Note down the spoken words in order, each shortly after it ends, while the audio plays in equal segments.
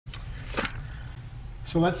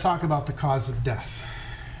So let's talk about the cause of death.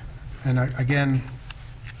 And again,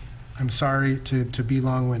 I'm sorry to be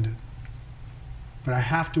long-winded, but I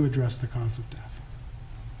have to address the cause of death.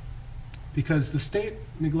 Because the state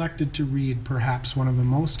neglected to read perhaps one of the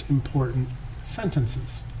most important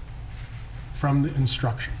sentences from the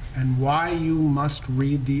instruction, and why you must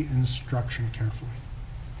read the instruction carefully.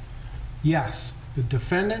 Yes, the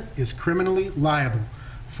defendant is criminally liable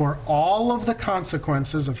for all of the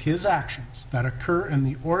consequences of his actions that occur in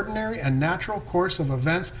the ordinary and natural course of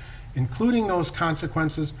events, including those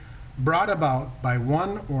consequences brought about by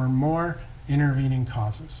one or more intervening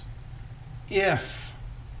causes, if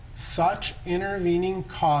such intervening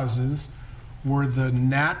causes were the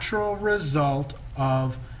natural result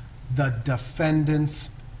of the defendant's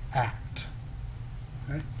act.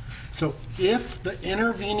 Okay? So if the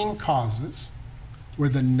intervening causes were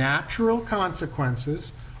the natural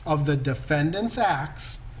consequences of the defendant's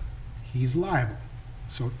acts, he's liable.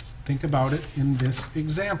 So think about it in this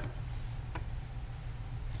example.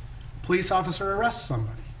 Police officer arrests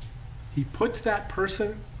somebody. He puts that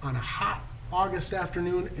person on a hot August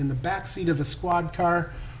afternoon in the back seat of a squad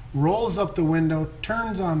car, rolls up the window,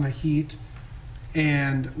 turns on the heat,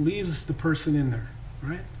 and leaves the person in there,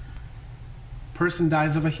 right? Person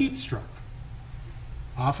dies of a heat stroke.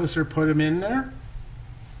 Officer put him in there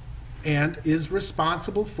and is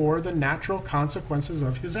responsible for the natural consequences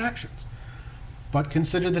of his actions. But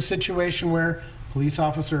consider the situation where police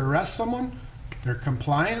officer arrests someone, they're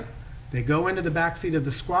compliant, they go into the back seat of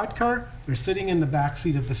the squad car, they're sitting in the back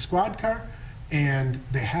seat of the squad car, and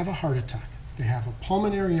they have a heart attack. They have a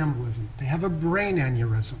pulmonary embolism. They have a brain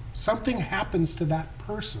aneurysm. Something happens to that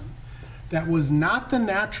person that was not the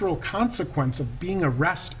natural consequence of being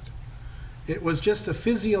arrested. It was just a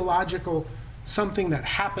physiological something that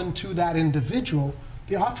happened to that individual.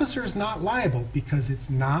 The officer is not liable because it's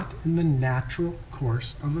not in the natural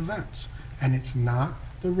course of events. And it's not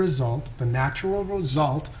the result, the natural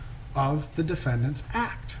result of the defendant's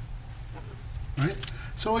act. Right?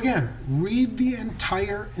 So again, read the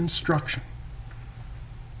entire instruction.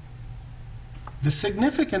 The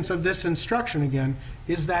significance of this instruction, again,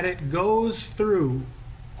 is that it goes through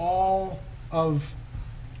all of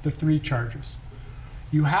the three charges.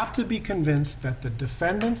 You have to be convinced that the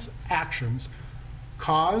defendant's actions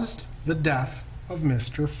caused the death of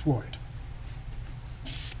Mr. Floyd.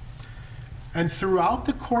 And throughout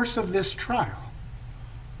the course of this trial,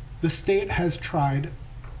 the state has tried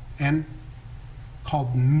and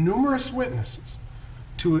called numerous witnesses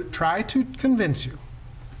to try to convince you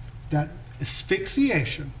that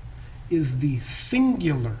asphyxiation is the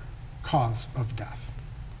singular cause of death.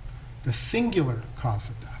 The singular cause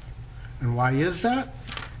of death. And why is that?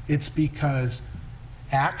 It's because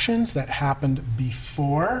actions that happened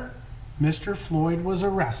before Mr. Floyd was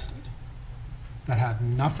arrested that had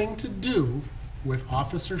nothing to do with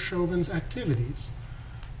Officer Chauvin's activities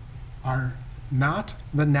are not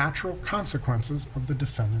the natural consequences of the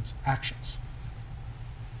defendant's actions.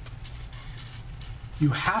 You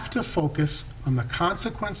have to focus on the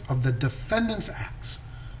consequence of the defendant's acts.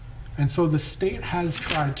 And so the state has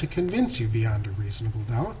tried to convince you beyond a reasonable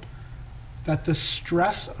doubt that the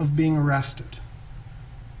stress of being arrested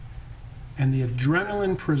and the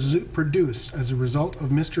adrenaline produced as a result of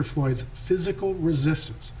Mr. Floyd's physical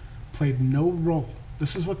resistance played no role.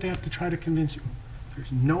 This is what they have to try to convince you.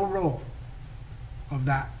 There's no role of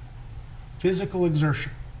that physical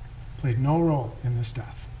exertion, played no role in this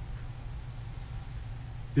death.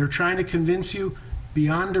 They're trying to convince you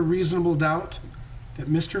beyond a reasonable doubt that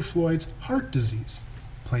Mr. Floyd's heart disease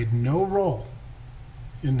played no role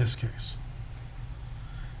in this case.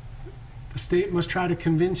 The state must try to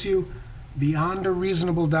convince you beyond a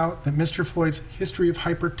reasonable doubt that Mr. Floyd's history of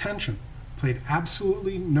hypertension played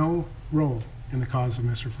absolutely no role in the cause of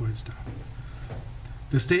Mr. Floyd's death.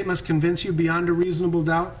 The state must convince you beyond a reasonable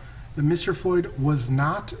doubt that Mr. Floyd was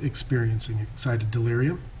not experiencing excited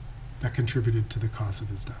delirium that contributed to the cause of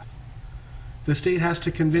his death. The state has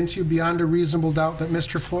to convince you beyond a reasonable doubt that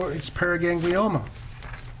Mr. Floyd's paraganglioma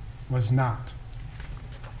was not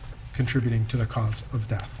contributing to the cause of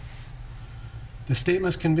death. The state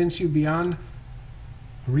must convince you beyond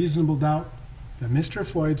a reasonable doubt that Mr.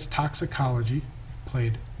 Floyd's toxicology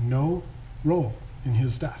played no role in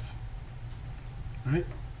his death. Right?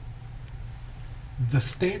 The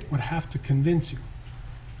state would have to convince you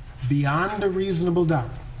beyond a reasonable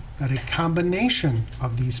doubt that a combination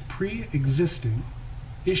of these pre-existing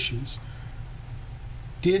issues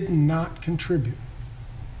did not contribute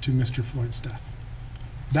to Mr. Floyd's death.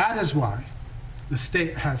 That is why the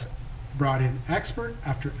state has brought in expert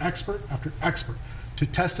after expert after expert to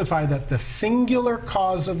testify that the singular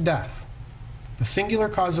cause of death The singular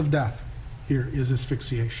cause of death here is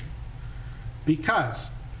asphyxiation. Because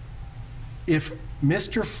if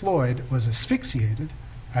Mr. Floyd was asphyxiated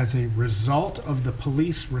as a result of the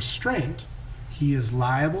police restraint, he is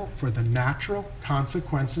liable for the natural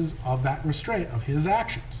consequences of that restraint, of his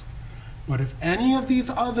actions. But if any of these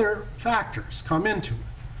other factors come into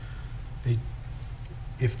it,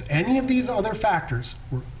 if any of these other factors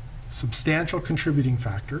were substantial contributing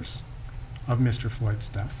factors of Mr. Floyd's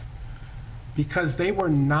death, because they were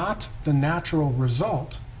not the natural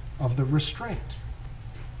result of the restraint.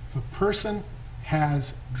 If a person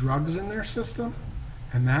has drugs in their system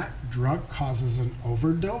and that drug causes an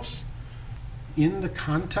overdose in the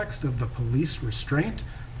context of the police restraint,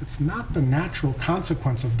 it's not the natural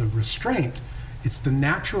consequence of the restraint, it's the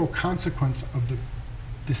natural consequence of the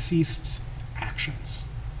deceased's actions.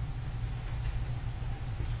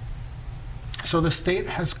 So the state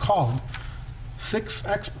has called 6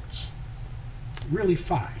 experts, really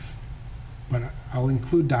 5, but I'll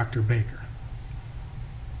include Dr. Baker.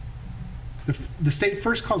 The state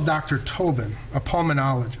first called Dr. Tobin, a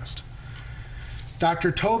pulmonologist.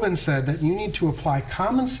 Dr. Tobin said that you need to apply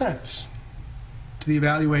common sense to the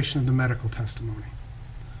evaluation of the medical testimony.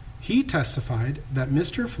 He testified that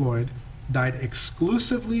Mr. Floyd died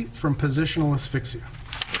exclusively from positional asphyxia,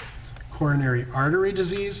 coronary artery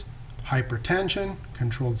disease, hypertension,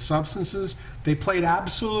 controlled substances. They played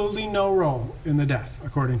absolutely no role in the death,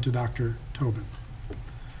 according to Dr. Tobin.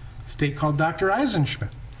 The state called Dr.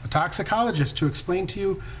 Eisenschmidt, a toxicologist, to explain to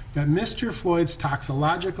you that Mr. Floyd's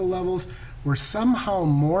toxicological levels were somehow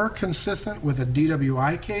more consistent with a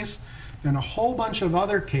DWI case than a whole bunch of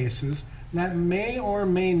other cases that may or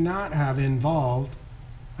may not have involved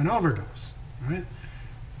an overdose, right?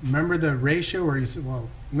 Remember the ratio where you said, well,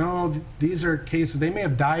 no, these are cases, they may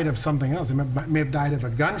have died of something else. They may have died of a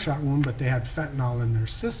gunshot wound, but they had fentanyl in their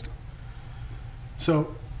system.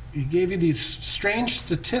 So he gave you these strange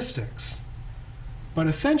statistics, but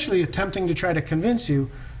essentially attempting to try to convince you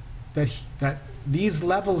that these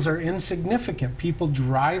levels are insignificant. People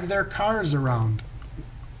drive their cars around,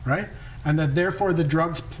 right? And that therefore the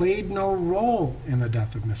drugs played no role in the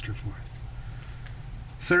death of Mr. Floyd.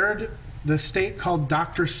 Third, the state called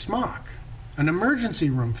Dr. Smock, an emergency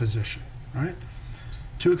room physician, right,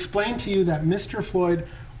 to explain to you that Mr. Floyd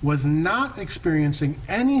was not experiencing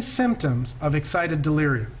any symptoms of excited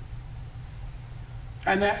delirium.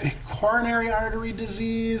 And that coronary artery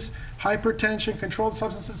disease, hypertension, controlled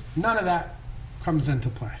substances, none of that comes into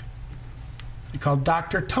play. He called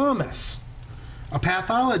Dr. Thomas, a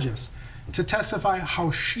pathologist, to testify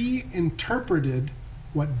how she interpreted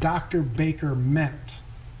what Dr. Baker meant.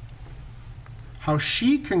 How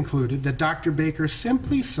she concluded that Dr. Baker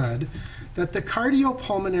simply said that the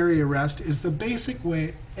cardiopulmonary arrest is the basic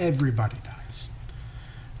way everybody dies.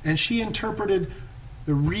 And she interpreted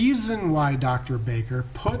the reason why Dr. Baker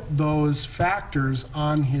put those factors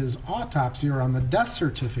on his autopsy or on the death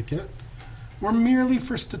certificate were merely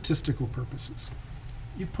for statistical purposes.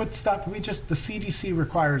 You put stuff, the CDC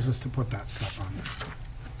requires us to put that stuff on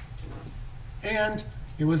there. And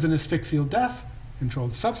it was an asphyxial death.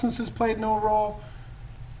 Controlled substances played no role.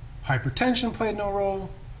 Hypertension played no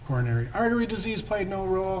role. Coronary artery disease played no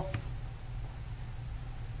role.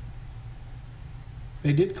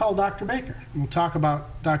 They did call Dr. Baker. And we'll talk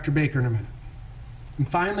about Dr. Baker in a minute. And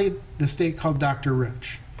finally, the state called Dr.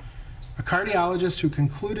 Rich, a cardiologist who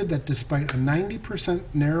concluded that despite a 90%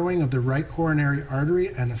 narrowing of the right coronary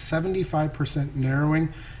artery and a 75%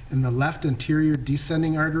 narrowing in the left anterior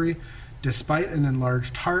descending artery, despite an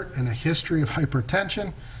enlarged heart and a history of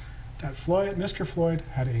hypertension, that Mr. Floyd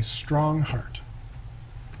had a strong heart,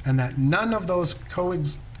 and that none of those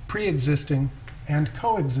pre-existing and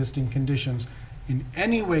coexisting conditions in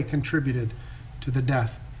any way contributed to the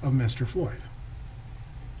death of Mr. Floyd.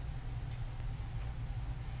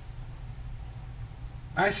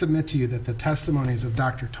 I submit to you that the testimonies of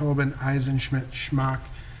Dr. Tobin, Eisenschmidt, Schmack,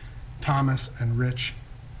 Thomas, and Rich,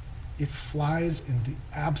 it flies in the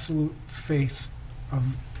absolute face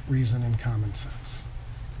of reason and common sense.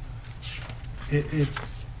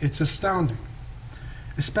 It's astounding,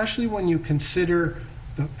 especially when you consider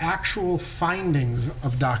the actual findings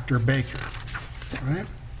of Dr. Baker, right?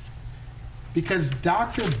 Because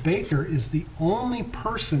Dr. Baker is the only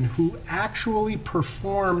person who actually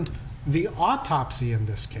performed the autopsy in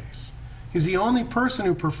this case. He's the only person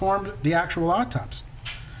who performed the actual autopsy.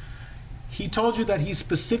 He told you that he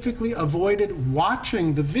specifically avoided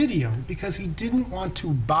watching the video because he didn't want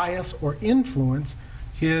to bias or influence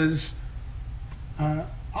his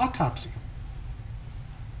autopsy.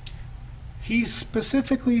 He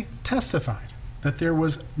specifically testified that there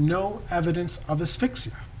was no evidence of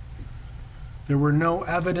asphyxia. There were no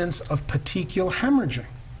evidence of petechial hemorrhaging.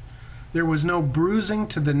 There was no bruising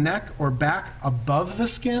to the neck or back above the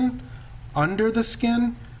skin, under the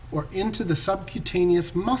skin, or into the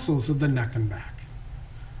subcutaneous muscles of the neck and back.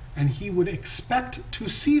 And he would expect to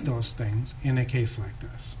see those things in a case like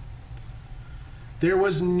this. There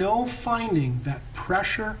was no finding that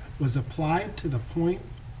pressure was applied to the point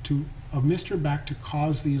of Mr. Beck to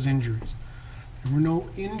cause these injuries. There were no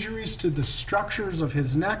injuries to the structures of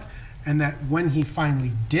his neck, and that when he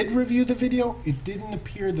finally did review the video, it didn't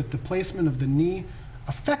appear that the placement of the knee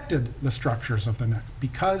affected the structures of the neck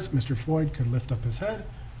because Mr. Floyd could lift up his head,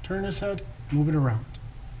 turn his head, move it around.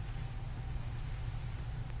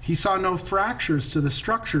 He saw no fractures to the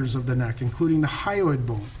structures of the neck, including the hyoid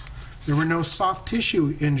bone. There were no soft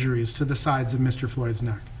tissue injuries to the sides of Mr. Floyd's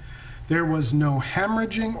neck. There was no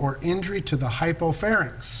hemorrhaging or injury to the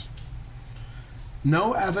hypopharynx.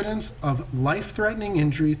 No evidence of life-threatening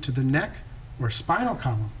injury to the neck or spinal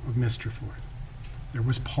column of Mr. Floyd. There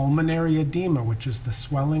was pulmonary edema, which is the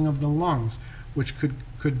swelling of the lungs, which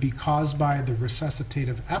could be caused by the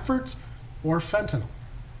resuscitative efforts or fentanyl.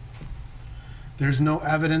 There's no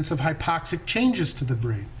evidence of hypoxic changes to the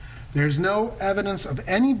brain. There's no evidence of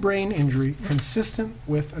any brain injury consistent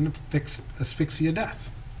with an asphyxia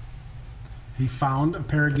death. He found a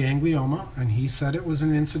paraganglioma, and he said it was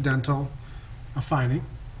an incidental finding.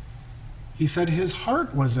 He said his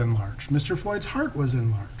heart was enlarged. Mr. Floyd's heart was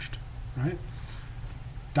enlarged, right?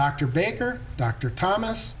 Dr. Baker, Dr.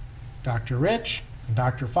 Thomas, Dr. Rich, and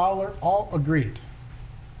Dr. Fowler all agreed.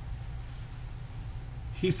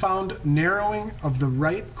 He found narrowing of the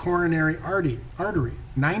right coronary artery,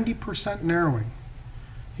 90% narrowing.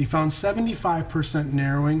 He found 75%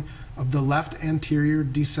 narrowing of the left anterior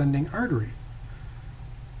descending artery.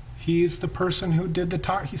 He's the person who did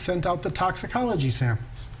he sent out the toxicology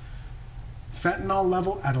samples. Fentanyl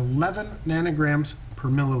level at 11 nanograms per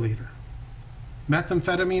milliliter.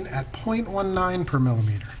 Methamphetamine at 0.19 per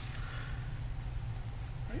millimeter.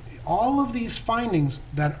 All of these findings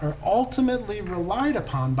that are ultimately relied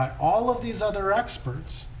upon by all of these other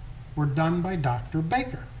experts were done by Dr.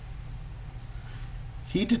 Baker.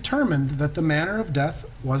 He determined that the manner of death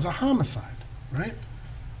was a homicide, right?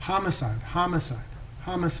 Homicide, homicide,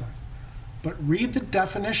 homicide. But read the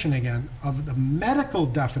definition again of the medical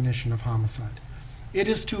definition of homicide. It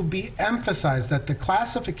is to be emphasized that the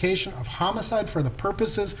classification of homicide for the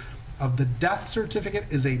purposes of the death certificate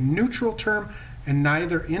is a neutral term and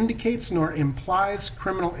neither indicates nor implies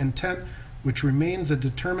criminal intent, which remains a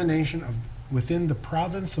determination within the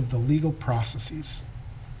province of the legal processes.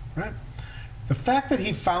 Right? The fact that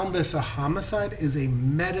he found this a homicide is a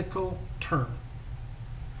medical term.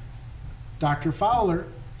 Dr. Fowler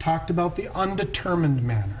talked about the undetermined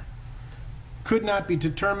manner. Could not be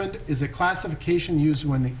determined is a classification used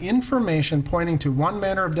when the information pointing to one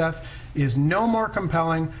manner of death is no more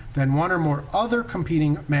compelling than one or more other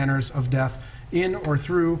competing manners of death in or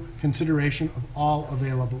through consideration of all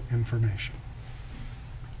available information.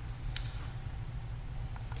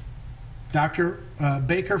 Dr.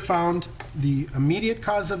 Baker found the immediate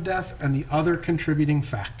cause of death and the other contributing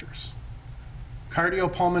factors.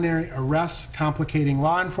 Cardiopulmonary arrest complicating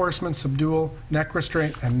law enforcement, subdual, neck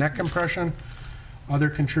restraint, and neck compression. Other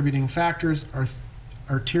contributing factors are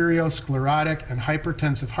arteriosclerotic and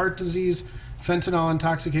hypertensive heart disease, fentanyl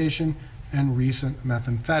intoxication, and recent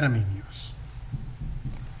methamphetamine use.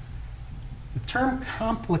 The term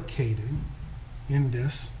complicated in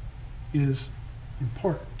this is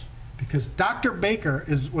important because Dr. Baker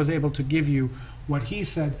was able to give you what he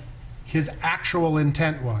said his actual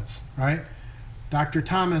intent was, right? Dr.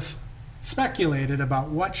 Thomas speculated about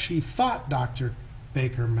what she thought Dr.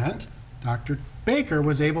 Baker meant. Dr. Baker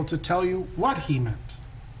was able to tell you what he meant.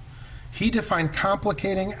 He defined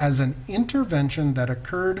complicating as an intervention that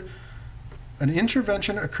occurred, and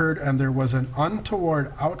there was an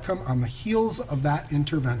untoward outcome on the heels of that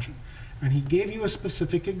intervention. And he gave you a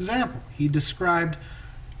specific example. He described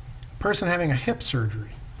a person having a hip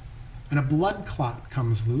surgery, and a blood clot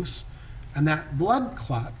comes loose, and that blood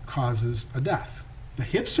clot causes a death. The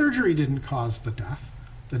hip surgery didn't cause the death.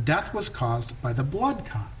 The death was caused by the blood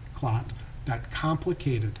clot that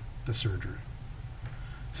complicated the surgery.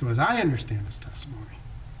 So as I understand his testimony,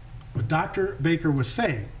 what Dr. Baker was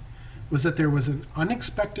saying was that there was an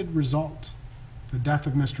unexpected result. The death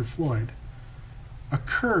of Mr. Floyd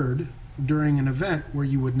occurred during an event where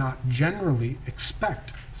you would not generally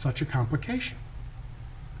expect such a complication,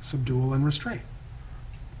 subdual and restraint.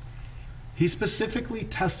 He specifically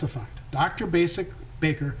testified, Dr.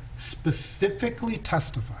 Baker specifically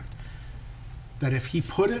testified that if he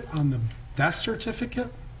put it on the death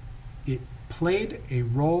certificate, it played a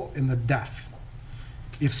role in the death.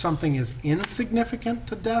 If something is insignificant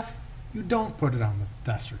to death, you don't put it on the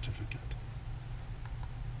death certificate.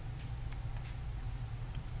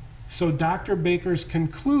 So Dr. Baker's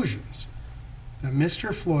conclusions that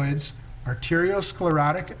Mr. Floyd's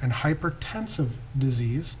arteriosclerotic and hypertensive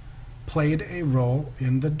disease played a role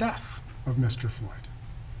in the death of Mr. Floyd.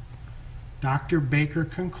 Dr. Baker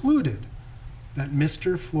concluded that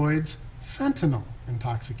Mr. Floyd's fentanyl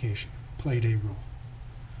intoxication played a role.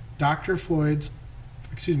 Dr.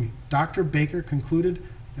 Baker concluded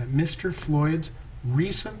that Mr. Floyd's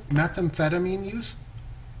recent methamphetamine use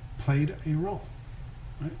played a role.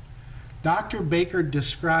 Right? Dr. Baker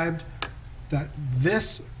described that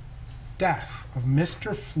this death of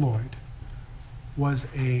Mr. Floyd was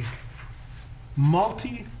a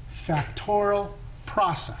multifactorial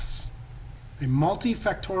process. A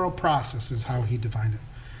multifactorial process is how he defined it.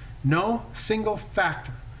 No single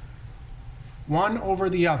factor, one over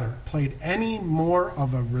the other, played any more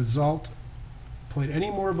of a role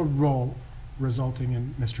resulting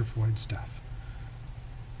in Mr. Floyd's death.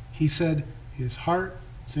 He said his heart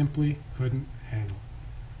simply couldn't handle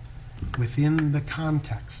it within the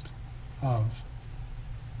context of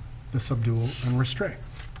the subdual and restraint.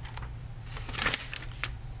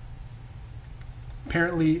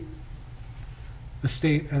 Apparently, the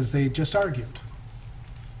state, as they just argued,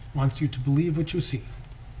 wants you to believe what you see.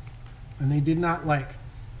 And they did not like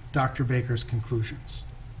Dr. Baker's conclusions.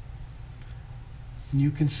 And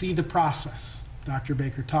you can see the process Dr.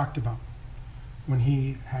 Baker talked about when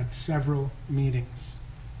he had several meetings,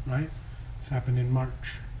 right? This happened in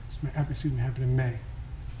March. Excuse me, happened in May,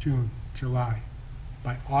 June, July.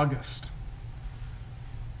 By August,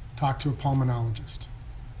 talk to a pulmonologist,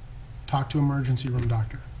 talk to an emergency room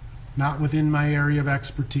doctor. Not within my area of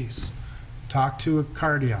expertise. Talk to a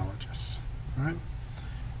cardiologist, right?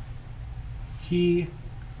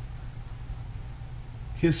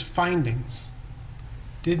 His findings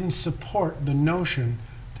didn't support the notion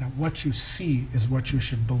that what you see is what you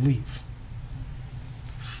should believe.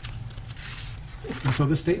 And so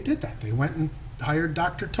the state did that. They went and hired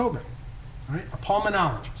Dr. Chauvin, right? A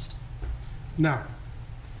pulmonologist. Now,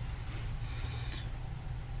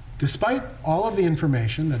 despite all of the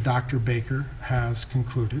information that Dr. Baker has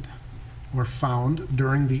concluded or found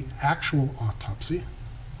during the actual autopsy,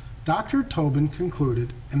 Dr. Chauvin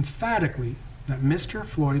concluded emphatically that Mr.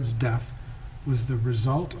 Floyd's death was the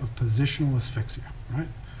result of positional asphyxia, right?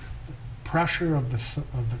 The pressure of the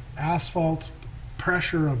asphalt,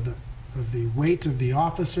 pressure of the weight of the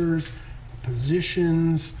officers, the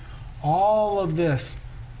positions, all of this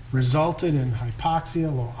resulted in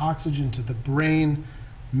hypoxia, low oxygen to the brain.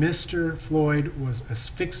 Mr. Floyd was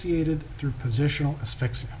asphyxiated through positional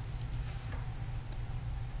asphyxia.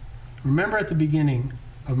 Remember at the beginning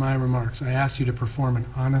of my remarks, I asked you to perform an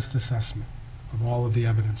honest assessment of all of the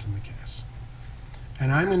evidence in the case.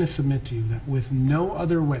 And I'm going to submit to you that with no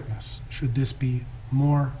other witness should this be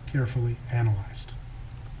more carefully analyzed.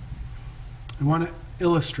 I want to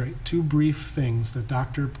illustrate two brief things that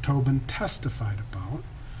Dr. Chauvin testified about,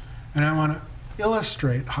 and I want to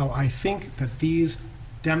illustrate how I think that these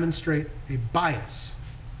demonstrate a bias,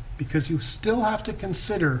 because you still have to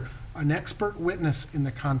consider an expert witness in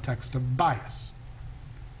the context of bias.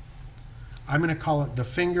 I'm going to call it the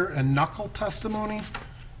finger and knuckle testimony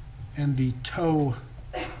and the toe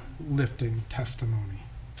lifting testimony.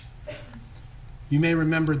 You may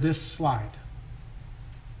remember this slide,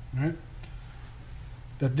 right?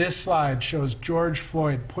 That this slide shows George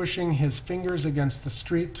Floyd pushing his fingers against the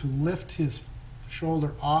street to lift his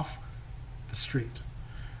shoulder off the street.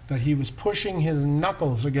 That he was pushing his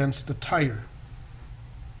knuckles against the tire.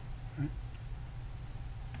 Right?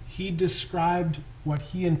 He described what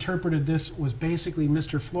he interpreted this was basically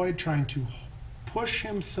Mr. Floyd trying to push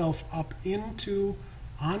himself up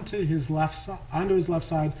onto his left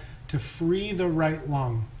side to free the right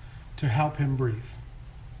lung to help him breathe.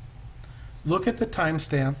 Look at the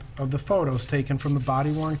timestamp of the photos taken from the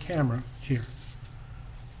body-worn camera here.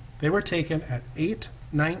 They were taken at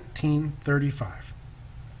 8:19:35,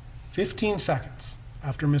 15 seconds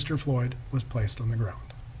after Mr. Floyd was placed on the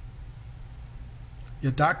ground.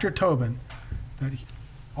 Yet Dr. Chauvin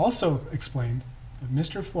also explained that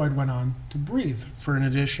Mr. Floyd went on to breathe for an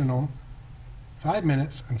additional 5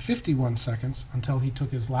 minutes and 51 seconds until he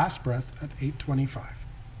took his last breath at 8:25.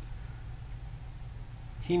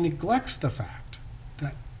 He neglects the fact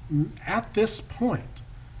that at this point,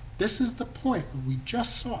 this is the point we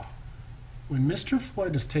just saw, when Mr.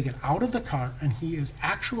 Floyd is taken out of the car and he is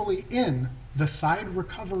actually in the side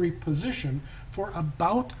recovery position for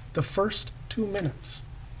about the first 2 minutes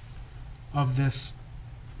of this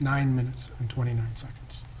 9 minutes and 29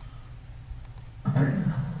 seconds.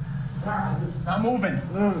 not moving.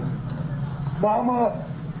 Mama.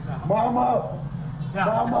 Mama. Yeah,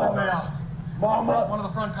 Mama. it's in the, Mama. one of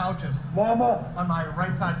the front couches. Mama. On my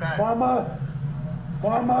right side bag. Mama.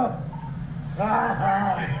 Mama.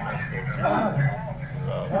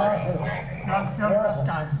 You're the best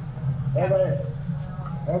guy. All right.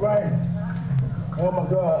 All right. Oh my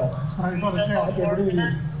God. So you go to jail. I can't believe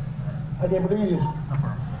this. I can't believe this. I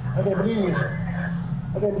can't believe this. I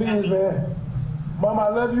can't believe this, man. Mama, I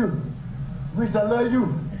love you. Reese, I love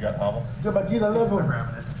you. You got Hubble? Just my kids, I love them.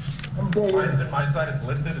 I'm dead. Mine is it my side? It's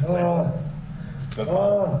listed. It's labeled.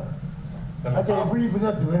 I can't breathe for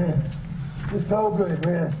nothing, man. It's cold blooded,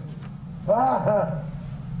 man.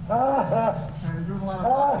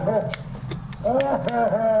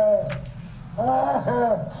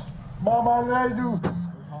 Mama, I love you.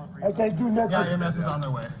 I can't do nothing. Yeah, EMS is on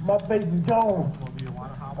their way. My face is gone.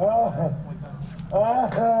 I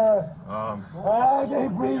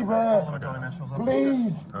can't breathe, man.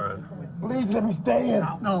 Please. All right. Please let me stay in.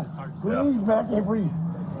 No. Please, man, I can't breathe.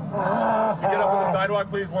 Can you get up on the sidewalk,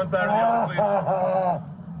 please? One side or the other, please.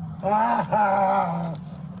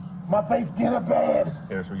 My face getting bad.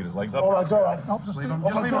 Here, should we get his legs up? Oh my God. Nope, just leave him. Oh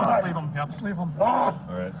Just my leave him. God. Just leave him. Yep, just leave him. All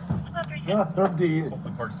right. I'm dead.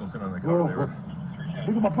 The park's still sitting on the car. They were.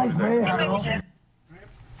 Look at my face, man.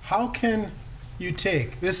 How can you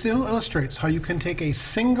take, this illustrates how you can take a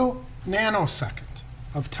single nanosecond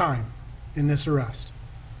of time in this arrest.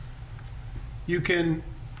 You can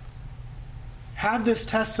have this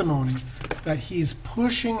testimony that he's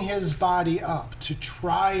pushing his body up to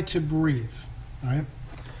try to breathe, right?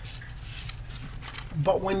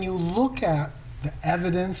 But when you look at the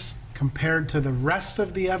evidence compared to the rest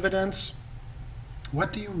of the evidence,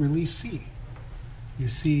 what do you really see? You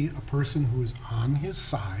see a person who is on his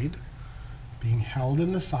side, being held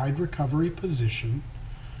in the side recovery position,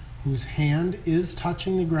 whose hand is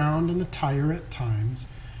touching the ground and the tire at times.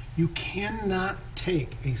 You cannot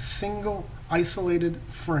take a single isolated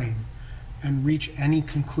frame and reach any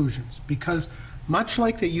conclusions, because much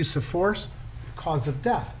like the use of force, the cause of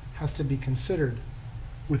death has to be considered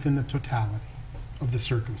within the totality of the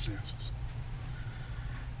circumstances.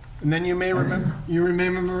 And then you may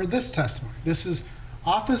remember this testimony. This is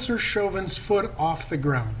Officer Chauvin's foot off the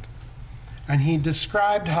ground. And he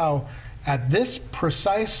described how at this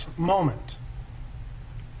precise moment,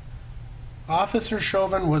 Officer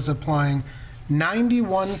Chauvin was applying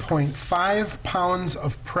 91.5 pounds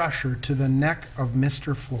of pressure to the neck of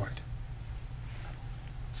Mr. Floyd.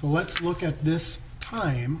 So let's look at this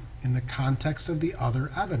time in the context of the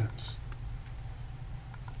other evidence.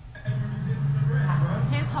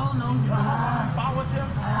 His whole nose was Follow him.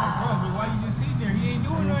 Why you just sitting there? He ain't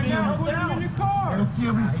doing nothing now. Put him in the car. It'll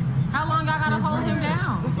kill me. How long y'all gotta hold him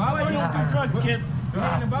down? Why we don't do drugs, kids? It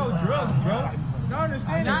ain't about drugs, bro. You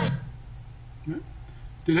understand Not- it?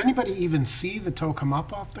 Did anybody even see the toe come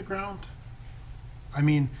up off the ground? I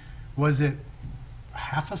mean, was it a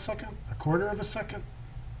half a second, a quarter of a second,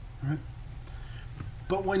 right?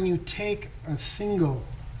 But when you take a single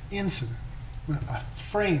incident, a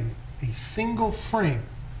frame, a single frame,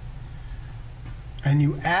 and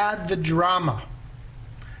you add the drama,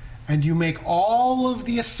 and you make all of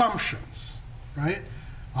the assumptions, right?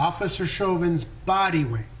 Officer Chauvin's body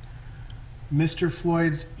weight, Mr.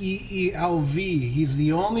 Floyd's EELV. He's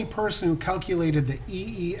the only person who calculated the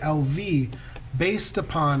EELV based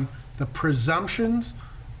upon the presumptions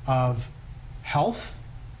of health,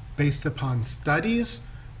 based upon studies,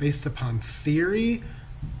 based upon theory.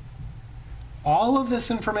 All of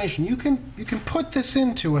this information, you can put this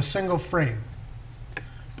into a single frame,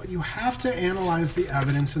 but you have to analyze the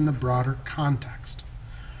evidence in the broader context.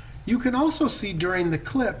 You can also see during the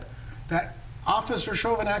clip that Officer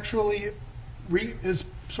Chauvin actually is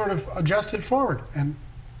sort of adjusted forward and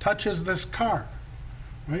touches this car,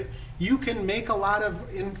 right? You can make a lot of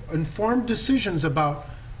informed decisions about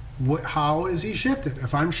how is he shifted.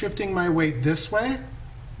 If I'm shifting my weight this way,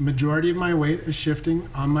 majority of my weight is shifting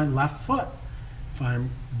on my left foot. If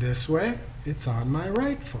I'm this way, it's on my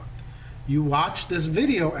right foot. You watch this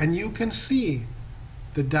video and you can see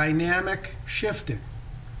the dynamic shifting.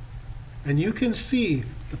 And you can see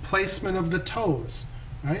the placement of the toes,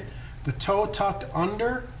 right? The toe tucked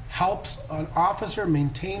under helps an officer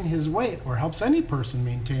maintain his weight, or helps any person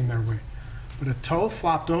maintain their weight. But a toe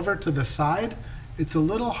flopped over to the side, it's a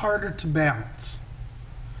little harder to balance.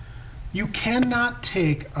 You cannot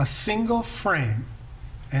take a single frame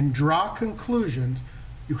and draw conclusions.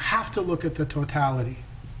 You have to look at the totality.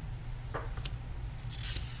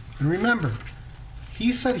 And remember,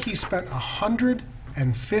 he said he spent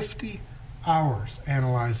 150 hours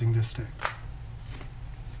analyzing this tape.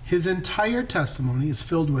 His entire testimony is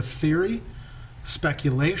filled with theory,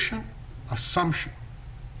 speculation, assumption.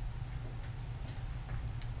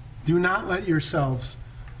 Do not let yourselves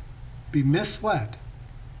be misled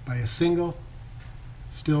by a single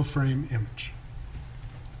still frame image.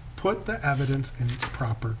 Put the evidence in its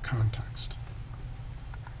proper context.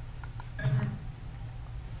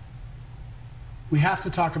 We have to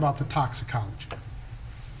talk about the toxicology.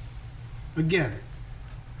 Again,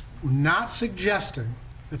 we're not suggesting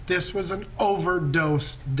that this was an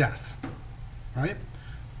overdose death, right?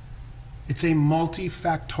 It's a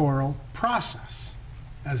multifactorial process,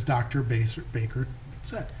 as Dr. Baker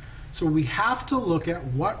said. So we have to look at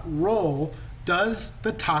what role does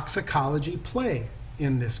the toxicology play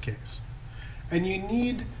in this case. And you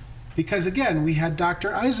need, because again, we had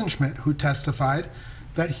Dr. Eisenschmidt who testified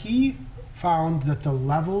that he found that the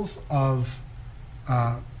levels of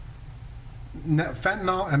fentanyl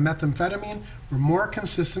and methamphetamine were more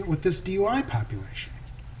consistent with this DUI population.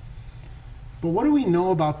 But what do we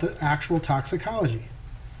know about the actual toxicology?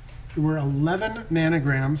 There were 11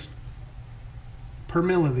 nanograms per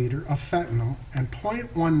milliliter of fentanyl and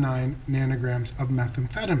 0.19 nanograms of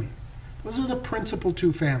methamphetamine. Those are the principal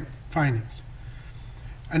two findings.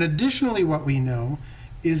 And additionally, what we know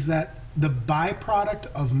is that the byproduct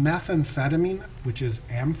of methamphetamine, which is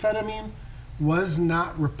amphetamine, was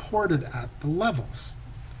not reported at the levels.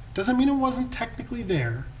 Doesn't mean it wasn't technically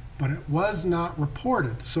there, but it was not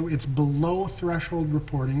reported. So it's below threshold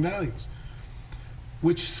reporting values,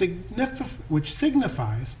 which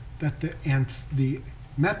signifies that the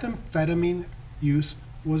methamphetamine use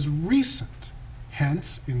was recent.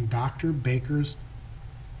 Hence, in Dr. Baker's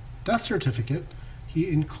death certificate, he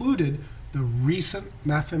included the recent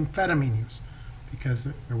methamphetamine use because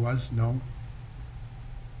there was no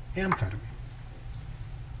amphetamine.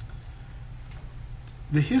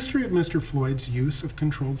 The history of Mr. Floyd's use of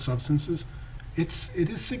controlled substances, it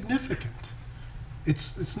is significant.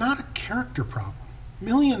 It's not a character problem.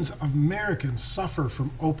 Millions of Americans suffer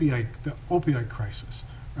from the opioid crisis,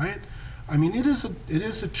 right? I mean, it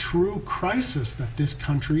is a true crisis that this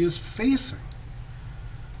country is facing.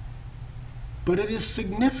 But it is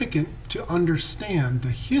significant to understand the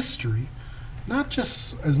history, not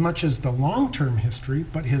just as much as the long-term history,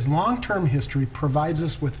 but his long-term history provides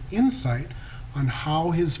us with insight on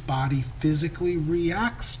how his body physically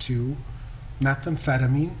reacts to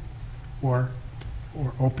methamphetamine or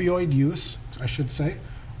opioid use, I should say,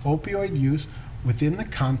 opioid use within the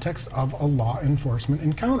context of a law enforcement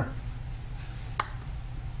encounter.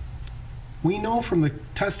 We know from the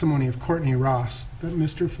testimony of Courtney Ross that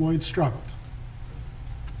Mr. Floyd struggled.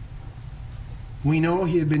 We know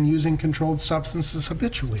he had been using controlled substances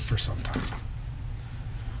habitually for some time.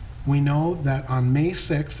 We know that on May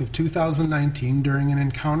 6th of 2019, during an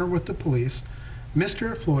encounter with the police,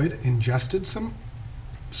 Mr. Floyd ingested some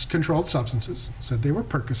controlled substances, said they were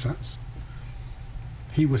Percocets.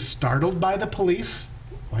 He was startled by the police,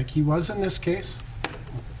 like he was in this case.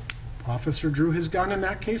 Officer drew his gun in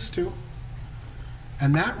that case too.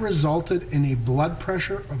 And that resulted in a blood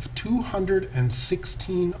pressure of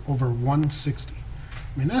 216/160.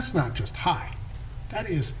 I mean, that's not just high. That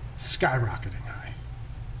is skyrocketing high.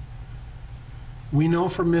 We know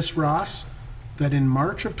from Ms. Ross that in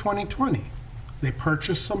March of 2020, they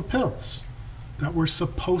purchased some pills that were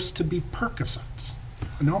supposed to be Percocets,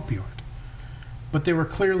 an opioid. But they were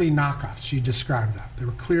clearly knockoffs. She described that. They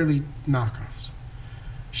were clearly knockoffs.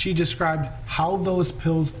 She described how those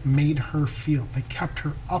pills made her feel. They kept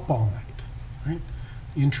her up all night, right?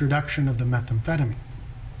 The introduction of the methamphetamine.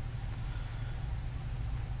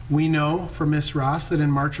 We know from Ms. Ross that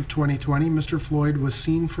in March of 2020, Mr. Floyd was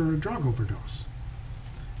seen for a drug overdose.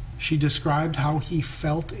 She described how he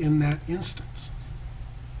felt in that instance.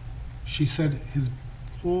 She said his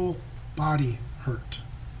whole body hurt.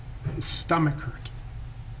 His stomach hurt.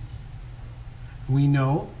 We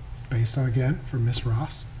know, based on, again, from Ms.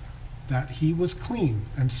 Ross, that he was clean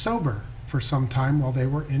and sober for some time while they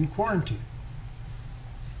were in quarantine.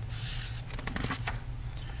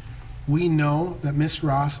 We know that Ms.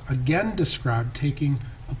 Ross again described taking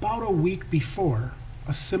about a week before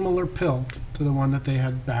a similar pill to the one that they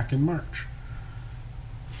had back in March.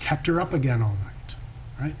 Kept her up again all night,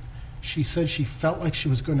 right? She said she felt like she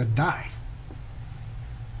was going to die.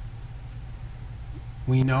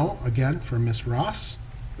 We know, again, from Ms. Ross,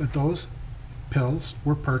 that those pills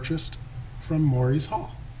were purchased from Maurice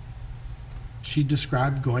Hall. She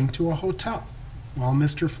described going to a hotel. While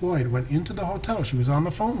Mr. Floyd went into the hotel, she was on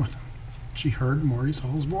the phone with him. She heard Maurice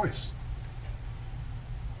Hall's voice.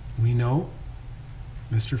 We know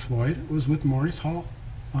Mr. Floyd was with Maurice Hall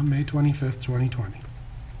on May 25th, 2020.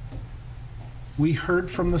 We heard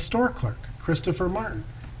from the store clerk, Christopher Martin.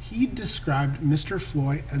 he described Mr.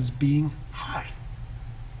 Floyd as being high.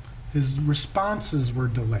 His responses were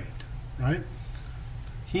delayed, right?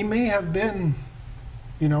 He may have been,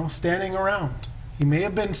 standing around. He may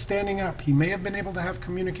have been standing up. He may have been able to have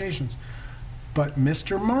communications. But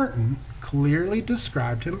Mr. Martin clearly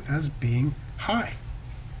described him as being high.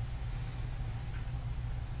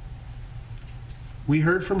 We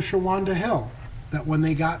heard from Shawanda Hill that when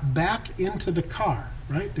they got back into the car,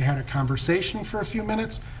 right, they had a conversation for a few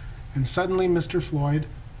minutes, and suddenly Mr. Floyd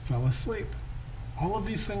fell asleep. All of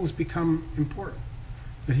these things become important.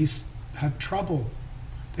 That he had trouble.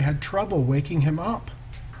 They had trouble waking him up.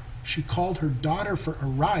 She called her daughter for a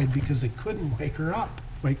ride because they couldn't wake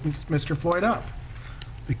Mr. Floyd up.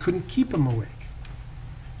 They couldn't keep him awake.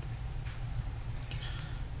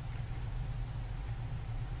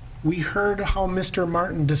 We heard how Mr.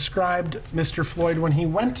 Martin described Mr. Floyd when he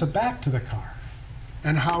went back to the car,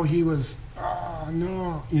 and how he was,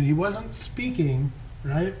 no, he wasn't speaking,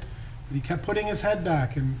 right? But he kept putting his head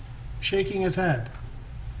back and shaking his head.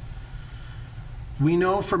 We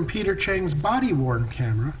know from Peter Chang's body-worn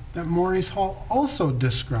camera that Maurice Hall also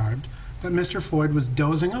described that Mr. Floyd was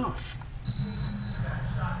dozing off.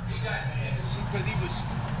 He got tendency because he was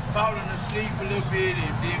falling asleep a little bit,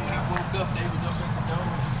 and then when he woke up, they was up at the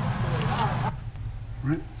door.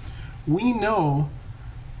 Right? We know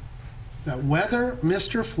that whether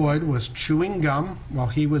Mr. Floyd was chewing gum while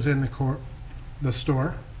he was in the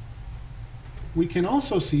store, we can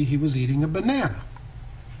also see he was eating a banana.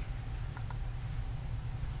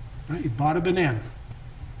 Right? He bought a banana.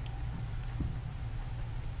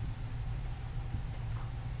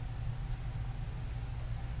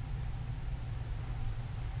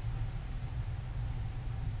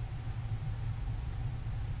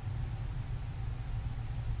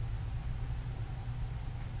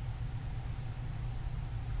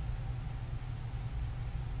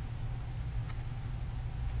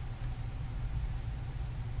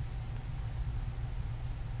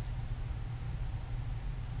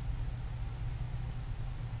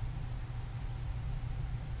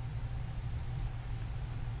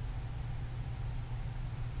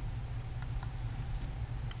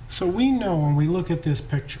 So we know when we look at this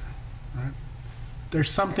picture, right,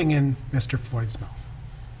 there's something in Mr. Floyd's mouth.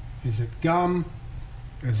 Is it gum?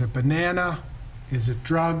 Is it banana? Is it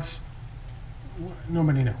drugs?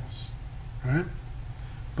 Nobody knows, right?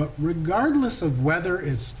 But regardless of whether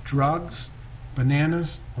it's drugs,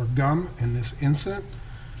 bananas, or gum in this incident,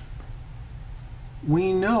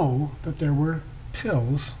 we know that there were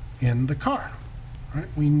pills in the car, right?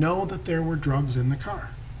 We know that there were drugs in the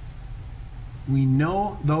car. We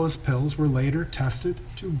know those pills were later tested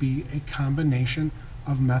to be a combination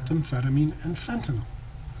of methamphetamine and fentanyl.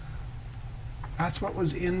 That's what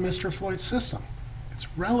was in Mr. Floyd's system. It's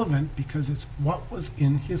relevant because it's what was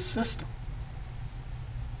in his system.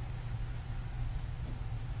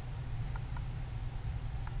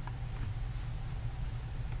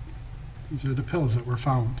 These are the pills that were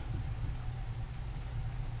found.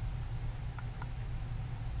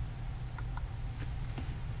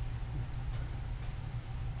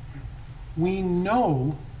 We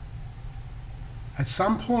know at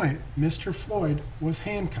some point Mr. Floyd was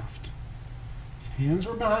handcuffed. His hands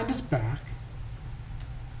were behind his back.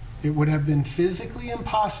 It would have been physically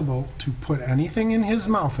impossible to put anything in his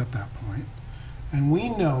mouth at that point. And we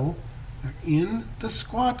know that in the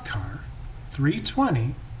squad car,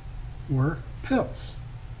 320 were pills.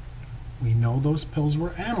 We know those pills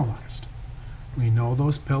were analyzed. We know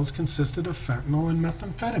those pills consisted of fentanyl and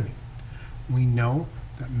methamphetamine. We know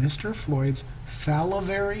that Mr. Floyd's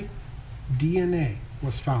salivary DNA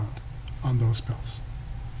was found on those pills.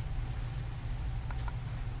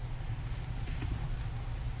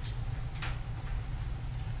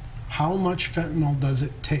 How much fentanyl does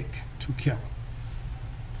it take to kill?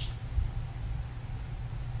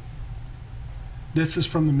 This is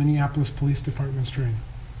from the Minneapolis Police Department's training.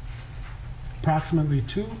 Approximately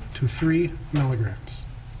 2 to 3 milligrams.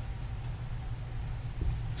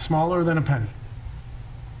 Smaller than a penny.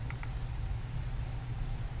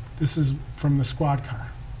 This is from the squad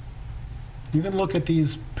car. You can look at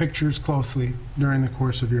these pictures closely during the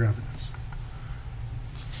course of your evidence.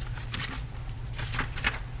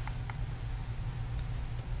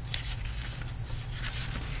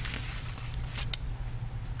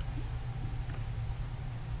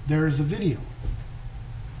 There is a video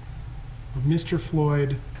of Mr.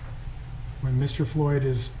 Floyd when Mr. Floyd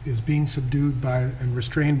is being subdued by and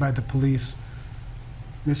restrained by the police.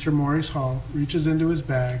 Mr. Maurice Hall reaches into his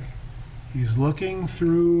bag. He's looking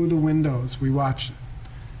through the windows. We watch it.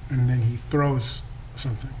 And then he throws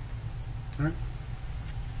something. Right?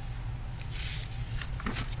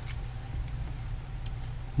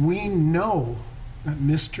 We know that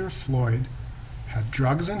Mr. Floyd had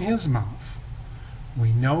drugs in his mouth.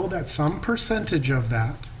 We know that some percentage of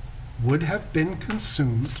that would have been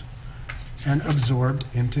consumed and absorbed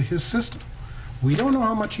into his system. We don't know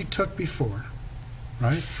how much he took before,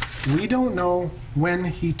 right? We don't know when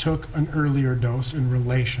he took an earlier dose in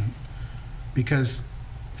relation, because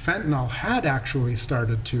fentanyl had actually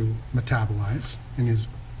started to metabolize in his,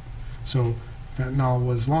 so fentanyl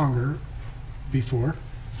was longer before.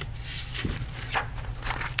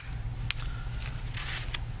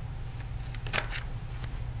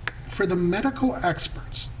 For the medical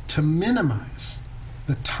experts to minimize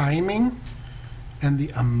the timing and the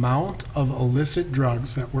amount of illicit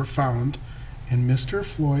drugs that were found in Mr.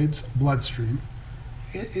 Floyd's bloodstream,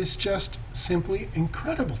 it is just simply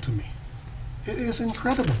incredible to me. It is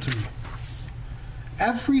incredible to me.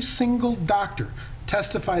 Every single doctor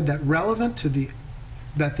testified that relevant to the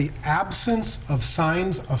absence of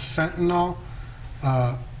signs of fentanyl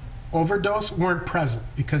overdose weren't present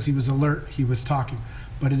because he was alert, he was talking.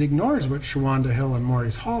 But it ignores what Shawanda Hill and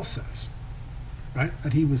Maurice Hall says, right?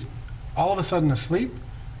 That he was all of a sudden asleep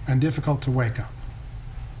and difficult to wake up.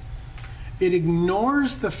 It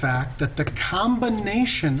ignores the fact that the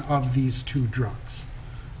combination of these two drugs,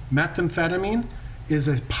 methamphetamine is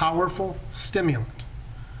a powerful stimulant.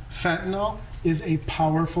 Fentanyl is a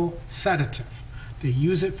powerful sedative. They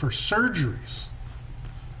use it for surgeries.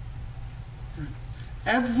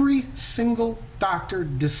 Every single doctor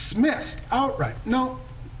dismissed outright. No,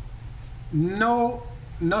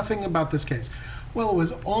 nothing about this case. Well, it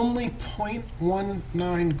was only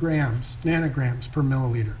 0.19 grams, nanograms per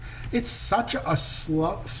milliliter. It's such a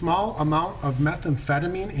small amount of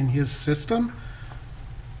methamphetamine in his system.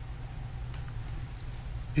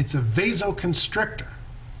 It's a vasoconstrictor.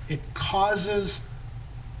 It causes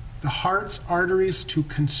the heart's arteries to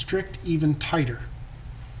constrict even tighter.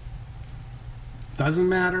 Doesn't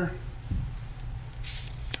matter.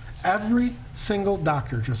 Every single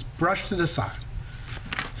doctor just brushed it aside,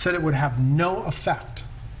 said it would have no effect.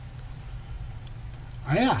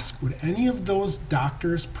 I ask, would any of those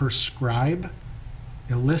doctors prescribe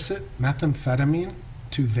illicit methamphetamine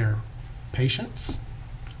to their patients?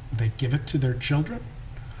 Would they give it to their children?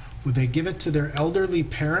 Would they give it to their elderly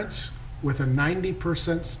parents with a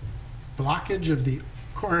 90% blockage of the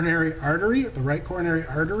coronary artery, the right coronary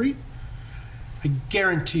artery? I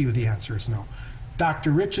guarantee you the answer is no.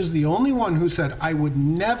 Dr. Rich is the only one who said, I would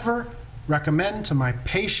never recommend to my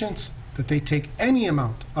patients that they take any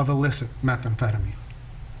amount of illicit methamphetamine.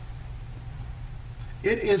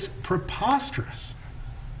 It is preposterous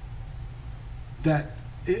that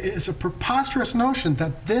it is a preposterous notion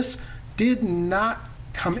that this did not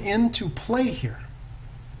come into play here.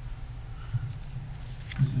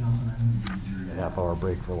 Half-hour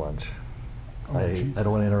break for lunch. I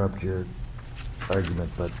don't want to interrupt your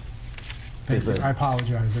argument, but Thank you. I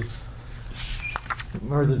apologize. It's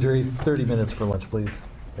members of the jury, 30 minutes for lunch, please.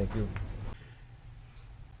 Thank you.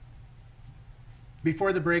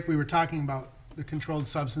 Before the break, we were talking about the controlled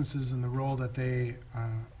substances and the role that they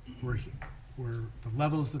were the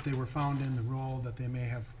levels that they were found in, the role that they may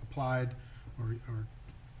have applied or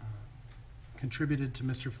contributed to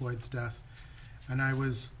Mr. Floyd's death. And I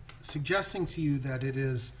was suggesting to you that it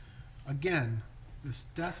is, again, this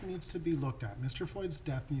death needs to be looked at. Mr. Floyd's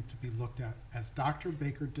death needs to be looked at, as Dr.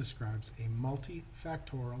 Baker describes, a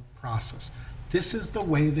multifactorial process. This is the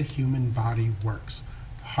way the human body works.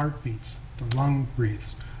 The heart beats, the lung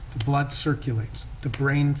breathes, the blood circulates, the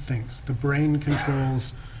brain thinks, the brain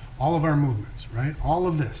controls all of our movements, right? All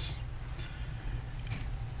of this.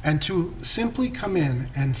 And to simply come in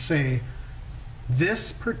and say,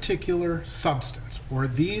 this particular substance or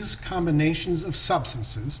these combinations of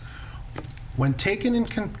substances, when taken in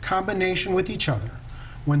combination with each other,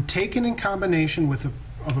 when taken in combination with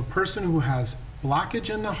a person who has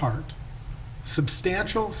blockage in the heart,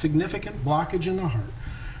 substantial, significant blockage in the heart,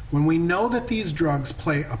 when we know that these drugs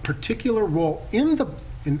play a particular role in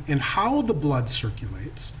how the blood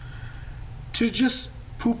circulates, to just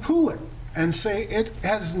poo-poo it and say it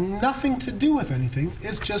has nothing to do with anything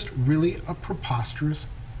is just really a preposterous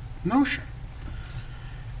notion.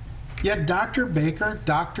 Yet Dr. Baker,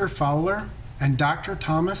 Dr. Fowler, and Dr.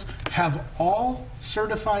 Thomas have all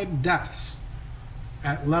certified deaths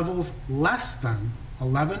at levels less than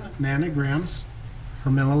 11 nanograms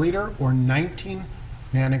per milliliter or 19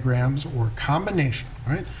 nanograms or combination,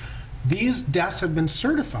 right? These deaths have been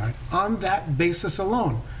certified on that basis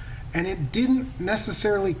alone, and it didn't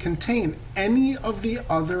necessarily contain any of the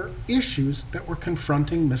other issues that were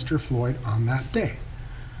confronting Mr. Floyd on that day.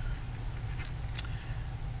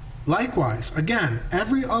 Likewise, again,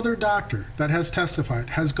 every other doctor that has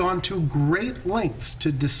testified has gone to great lengths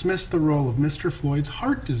to dismiss the role of Mr. Floyd's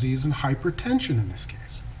heart disease and hypertension in this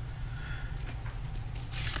case.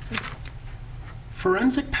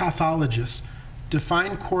 Forensic pathologists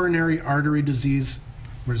define coronary artery disease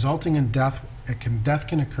resulting in death. Death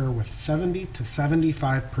can occur with 70 to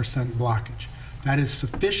 75% blockage. That is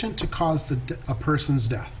sufficient to cause a person's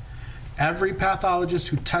death. Every pathologist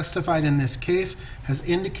who testified in this case has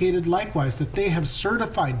indicated likewise that they have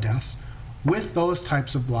certified deaths with those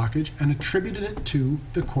types of blockage and attributed it to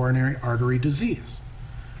the coronary artery disease.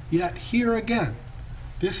 Yet here again,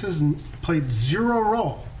 this has played zero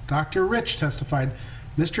role. Dr. Rich testified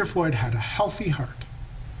Mr. Floyd had a healthy heart.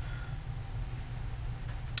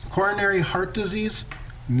 Coronary heart disease,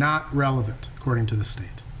 not relevant, according to the state.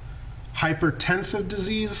 Hypertensive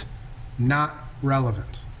disease, not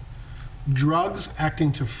relevant. Drugs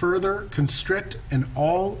acting to further constrict an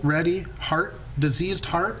already diseased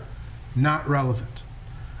heart, not relevant.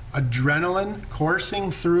 Adrenaline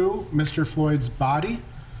coursing through Mr. Floyd's body,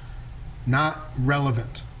 not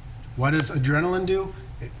relevant. What does adrenaline do?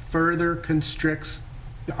 It further constricts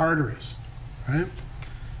the arteries, right?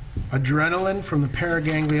 Adrenaline from the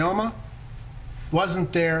paraganglioma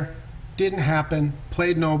wasn't there, didn't happen,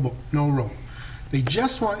 played no role. They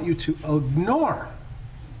just want you to ignore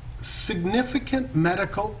significant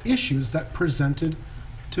medical issues that presented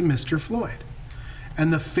to Mr. Floyd.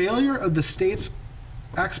 And the failure of the state's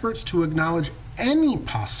experts to acknowledge any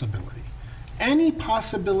possibility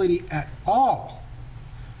at all,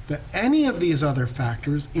 that any of these other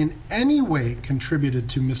factors in any way contributed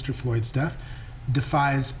to Mr. Floyd's death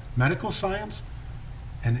defies medical science,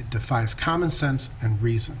 and it defies common sense and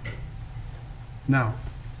reason. Now,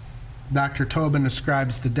 Dr. Tobin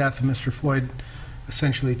ascribes the death of Mr. Floyd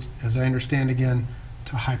essentially, as I understand again,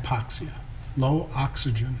 to hypoxia, low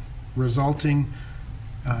oxygen, resulting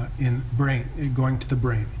in going to the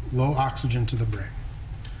brain, low oxygen to the brain.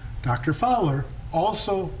 Dr. Fowler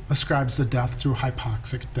also ascribes the death to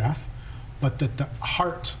hypoxic death, but that the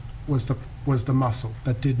heart was the muscle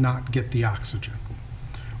that did not get the oxygen,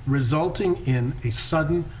 resulting in a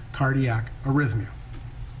sudden cardiac arrhythmia.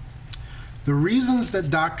 The reasons that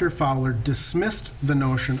Dr. Fowler dismissed the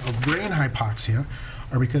notion of brain hypoxia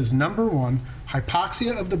are because, number one,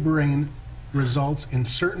 hypoxia of the brain results in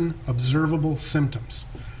certain observable symptoms.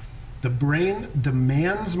 The brain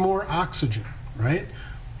demands more oxygen, right?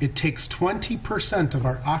 It takes 20% of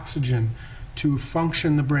our oxygen to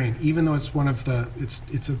function the brain, even though it's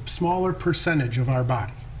it's a smaller percentage of our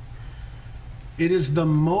body. It is the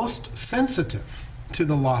most sensitive to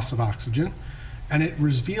the loss of oxygen, and it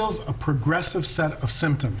reveals a progressive set of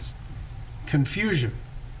symptoms. Confusion,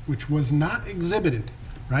 which was not exhibited,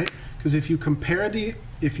 right? Because if you compare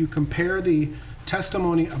the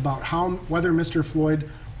testimony about whether Mr. Floyd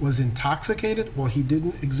was intoxicated, well, he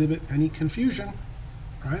didn't exhibit any confusion,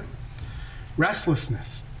 right?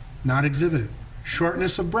 Restlessness, not exhibited.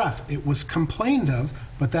 Shortness of breath, it was complained of,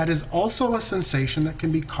 but that is also a sensation that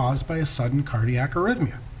can be caused by a sudden cardiac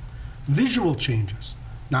arrhythmia. Visual changes,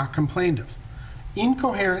 not complained of.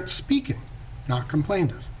 Incoherent speaking, not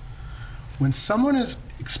complained of. When someone is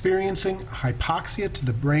experiencing hypoxia to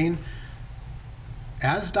the brain,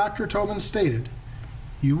 as Dr. Tobin stated,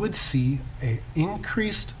 you would see an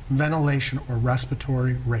increased ventilation or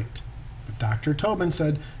respiratory rate. But Dr. Tobin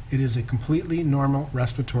said it is a completely normal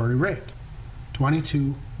respiratory rate,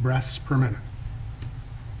 22 breaths per minute.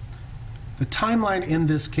 The timeline in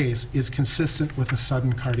this case is consistent with a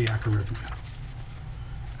sudden cardiac arrhythmia.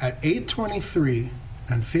 At 8:23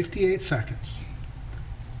 and 58 seconds,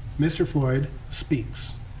 Mr. Floyd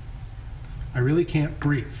speaks. I really can't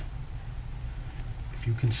breathe. If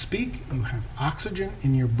you can speak, you have oxygen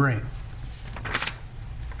in your brain.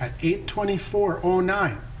 At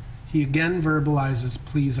 8:24:09, he again verbalizes,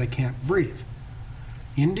 please, I can't breathe,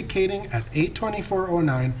 indicating at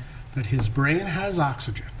 8:24:09 that his brain has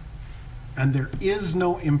oxygen and there is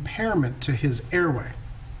no impairment to his airway.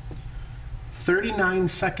 39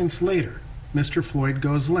 seconds later, Mr. Floyd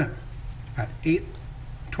goes limp at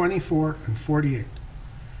 8:24 and 48.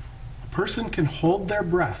 A person can hold their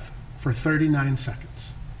breath for 39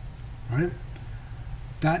 seconds, right?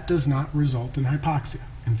 That does not result in hypoxia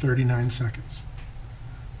in 39 seconds.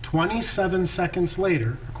 27 seconds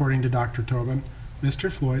later, according to Dr. Tobin,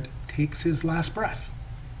 Mr. Floyd takes his last breath.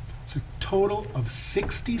 It's a total of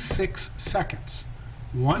 66 seconds,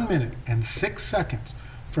 1 minute and 6 seconds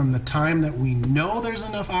from the time that we know there's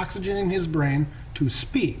enough oxygen in his brain to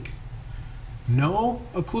speak. No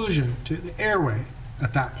occlusion to the airway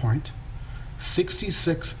at that point.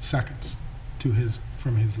 66 seconds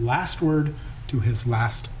from his last word to his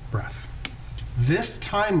last breath. This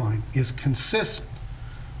timeline is consistent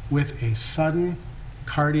with a sudden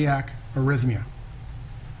cardiac arrhythmia.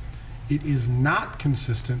 It is not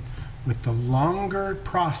consistent with the longer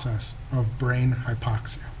process of brain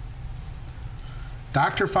hypoxia.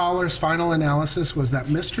 Dr. Fowler's final analysis was that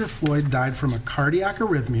Mr. Floyd died from a cardiac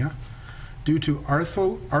arrhythmia due to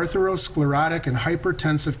atherosclerotic and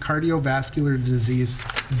hypertensive cardiovascular disease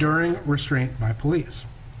during restraint by police.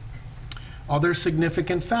 Other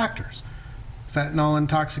significant factors: fentanyl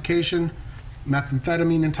intoxication,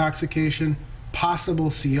 methamphetamine intoxication, possible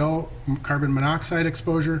CO, carbon monoxide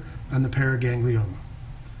exposure, and the paraganglioma.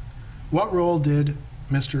 What role did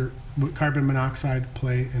Mr. carbon monoxide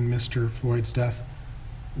play in Mr. Floyd's death?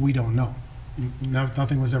 We don't know.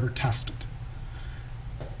 Nothing was ever tested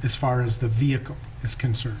as far as the vehicle is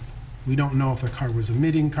concerned. We don't know if the car was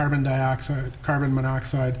emitting carbon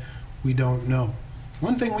monoxide. We don't know.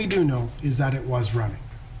 One thing we do know is that it was running.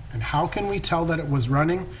 And how can we tell that it was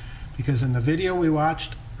running? Because in the video we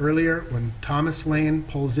watched earlier, when Thomas Lane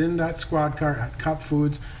pulls in that squad car at Cup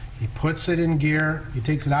Foods, he puts it in gear, he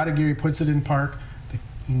takes it out of gear, he puts it in park.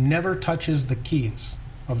 He never touches the keys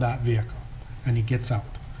of that vehicle, and he gets out.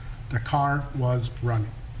 The car was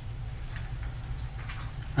running.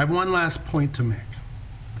 I have one last point to make,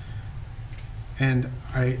 and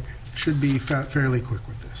I should be fairly quick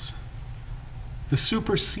with this. The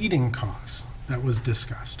superseding cause that was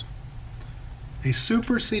discussed. A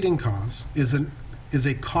superseding cause is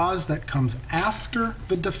a cause that comes after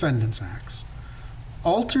the defendant's acts,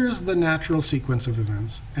 alters the natural sequence of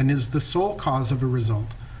events, and is the sole cause of a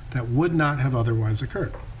result that would not have otherwise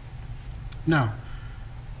occurred. Now,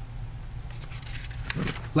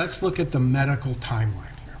 let's look at the medical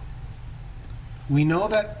timeline here. We know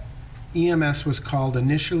that EMS was called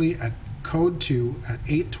initially at code 2 at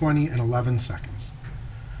 8:20 and 11 seconds.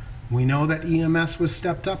 We know that EMS was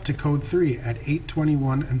stepped up to code 3 at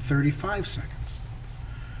 8:21 and 35 seconds.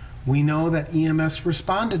 We know that EMS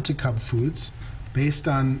responded to Cub Foods based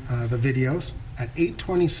on the videos at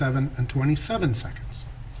 8:27 and 27 seconds.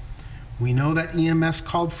 We know that EMS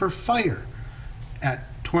called for fire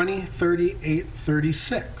at 20:38,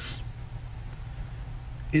 36.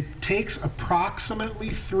 It takes approximately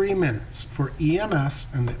 3 minutes for EMS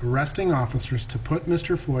and the arresting officers to put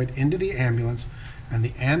Mr. Floyd into the ambulance, and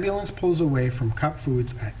the ambulance pulls away from Cup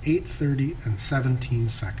Foods at 8:30 and 17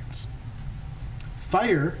 seconds.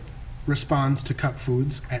 Fire responds to Cup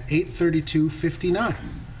Foods at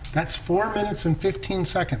 8:32:59. That's 4 minutes and 15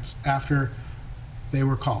 seconds after they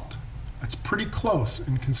were called. That's pretty close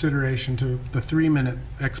in consideration to the 3-minute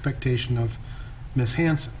expectation of Ms.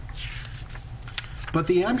 Hansen. But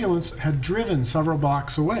the ambulance had driven several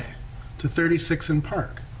blocks away to 36 and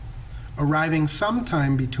Park, arriving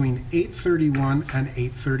sometime between 8:31 and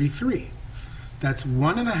 8:33. That's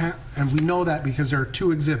 1.5, and we know that because there are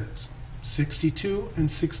two exhibits, 62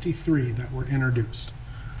 and 63, that were introduced.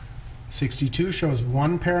 62 shows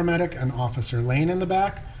one paramedic and Officer Lane in the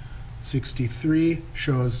back. 63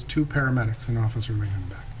 shows two paramedics and Officer Lane in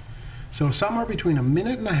the back. So somewhere between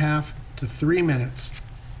 1.5 to 3 minutes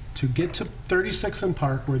to get to 36 and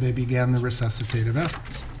Park, where they began the resuscitative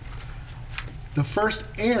efforts. The first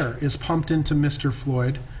air is pumped into Mr.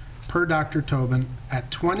 Floyd, per Dr. Tobin,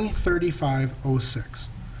 at 20:35:06.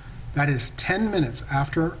 That is 10 minutes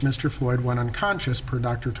after Mr. Floyd went unconscious, per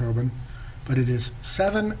Dr. Tobin, but it is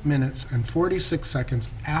 7 minutes and 46 seconds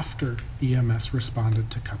after EMS responded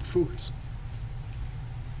to Cup Foods.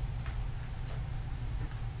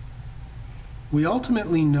 We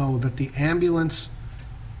ultimately know that the ambulance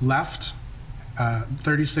left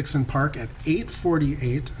 36 and Park at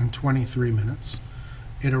 8:48 and 23 minutes.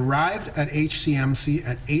 It arrived at HCMC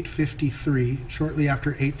at 8:53, shortly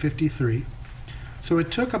after 8:53. So it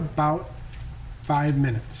took about 5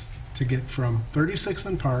 minutes to get from 36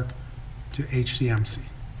 and Park to HCMC.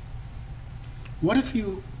 What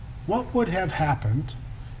would have happened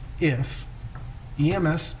if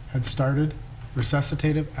EMS had started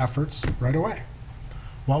resuscitative efforts right away?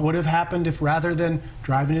 What would have happened if, rather than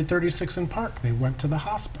driving to 36 and Park, they went to the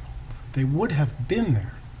hospital? They would have been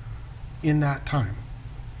there in that time.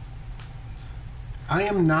 I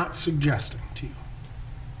am not suggesting to you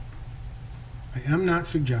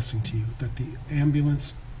that the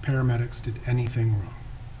ambulance paramedics did anything wrong.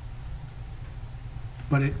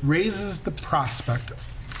 But it raises the prospect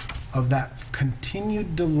of that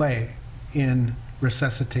continued delay in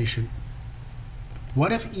resuscitation.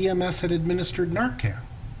 What if EMS had administered Narcan?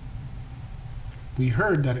 We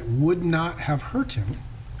heard that it would not have hurt him,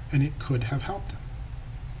 and it could have helped him.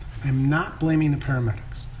 I'm not blaming the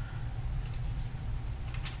paramedics.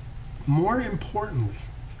 More importantly,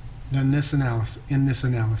 in this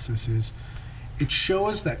analysis is it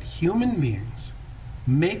shows that human beings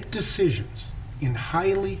make decisions in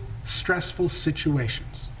highly stressful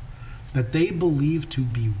situations that they believe to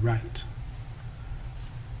be right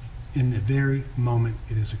in the very moment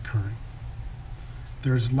it is occurring.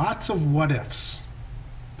 There's lots of what ifs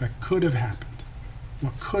that could have happened,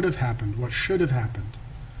 what should have happened.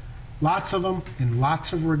 Lots of them in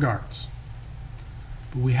lots of regards.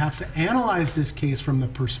 But we have to analyze this case from the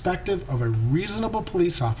perspective of a reasonable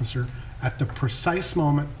police officer at the precise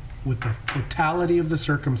moment with the totality of the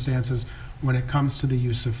circumstances when it comes to the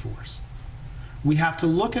use of force. We have to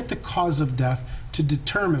look at the cause of death to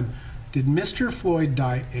determine, did Mr. Floyd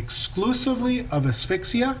die exclusively of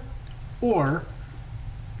asphyxia, or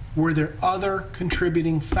were there other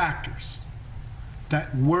contributing factors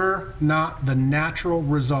that were not the natural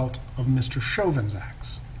result of Mr. Chauvin's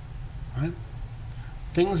acts? Right?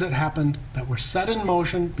 Things that happened that were set in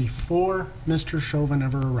motion before Mr. Chauvin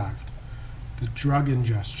ever arrived. The drug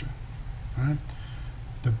ingestion, right?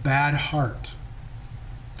 The bad heart,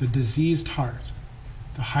 the diseased heart,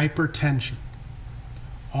 the hypertension.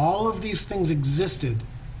 All of these things existed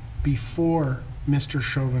before Mr.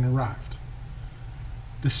 Chauvin arrived.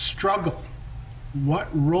 The struggle, what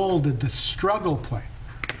role did the struggle play?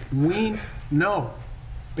 We know,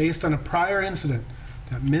 based on a prior incident,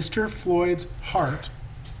 that Mr. Floyd's heart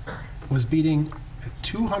was beating at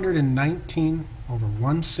 219 over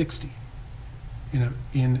 160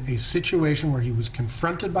 in a situation where he was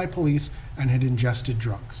confronted by police and had ingested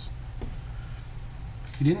drugs.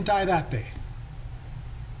 He didn't die that day.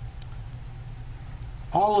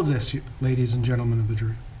 All of this, ladies and gentlemen of the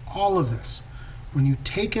jury, all of this, when you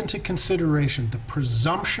take into consideration the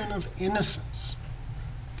presumption of innocence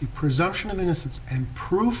and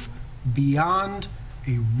proof beyond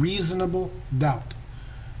a reasonable doubt,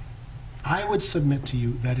 I would submit to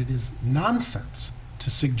you that it is nonsense to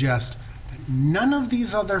suggest that none of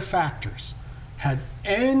these other factors had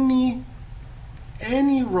any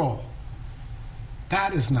role.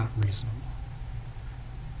 That is not reasonable.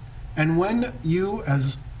 And when you,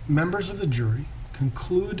 as members of the jury,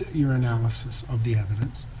 conclude your analysis of the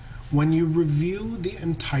evidence, when you review the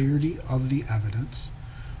entirety of the evidence,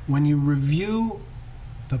 when you review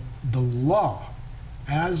the law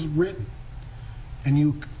as written, and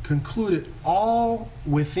you conclude it all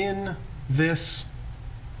within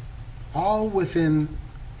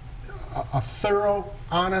a thorough,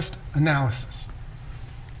 honest analysis,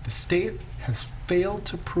 the state has failed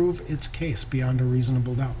to prove its case beyond a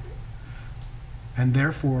reasonable doubt. And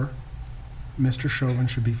therefore, Mr. Chauvin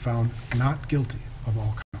should be found not guilty of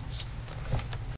all